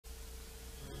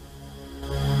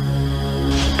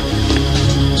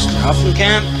off from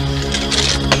camp?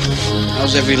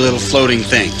 How's every little floating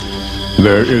thing?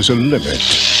 There is a limit,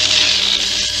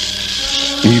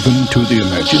 even to the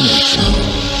imagination.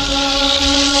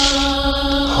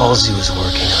 Halsey was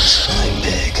working on something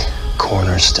big,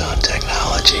 cornerstone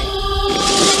technology.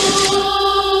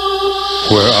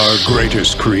 Where our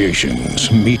greatest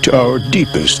creations meet our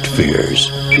deepest fears.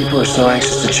 People are so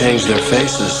anxious to change their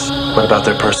faces. What about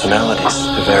their personalities,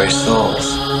 their very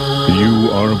souls? You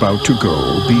are about to go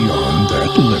beyond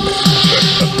that limit.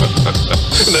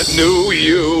 The new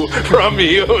you from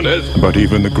Eunice. But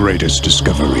even the greatest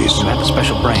discoveries You have a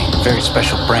special brain, a very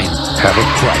special brain. have a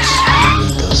price. You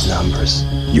need those numbers.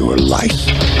 Your life.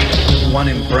 One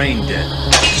in brain dead.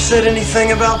 Who said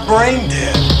anything about brain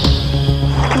dead?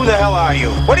 Who the hell are you?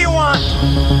 What do you want?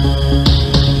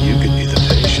 You could be the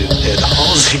patient, and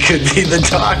Halsey could be the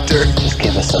doctor. Just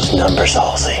give us those numbers,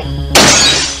 Halsey.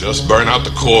 Just burn out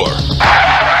the core.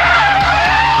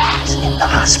 He's in the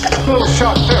hospital. A little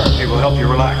shock therapy will help you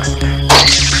relax.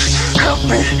 Help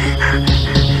me.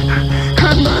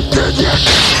 I'm not dead yet.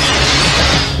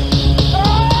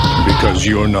 Because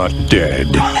you're not dead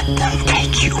Let them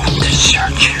take you into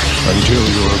surgery. until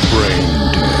you're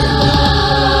brain dead.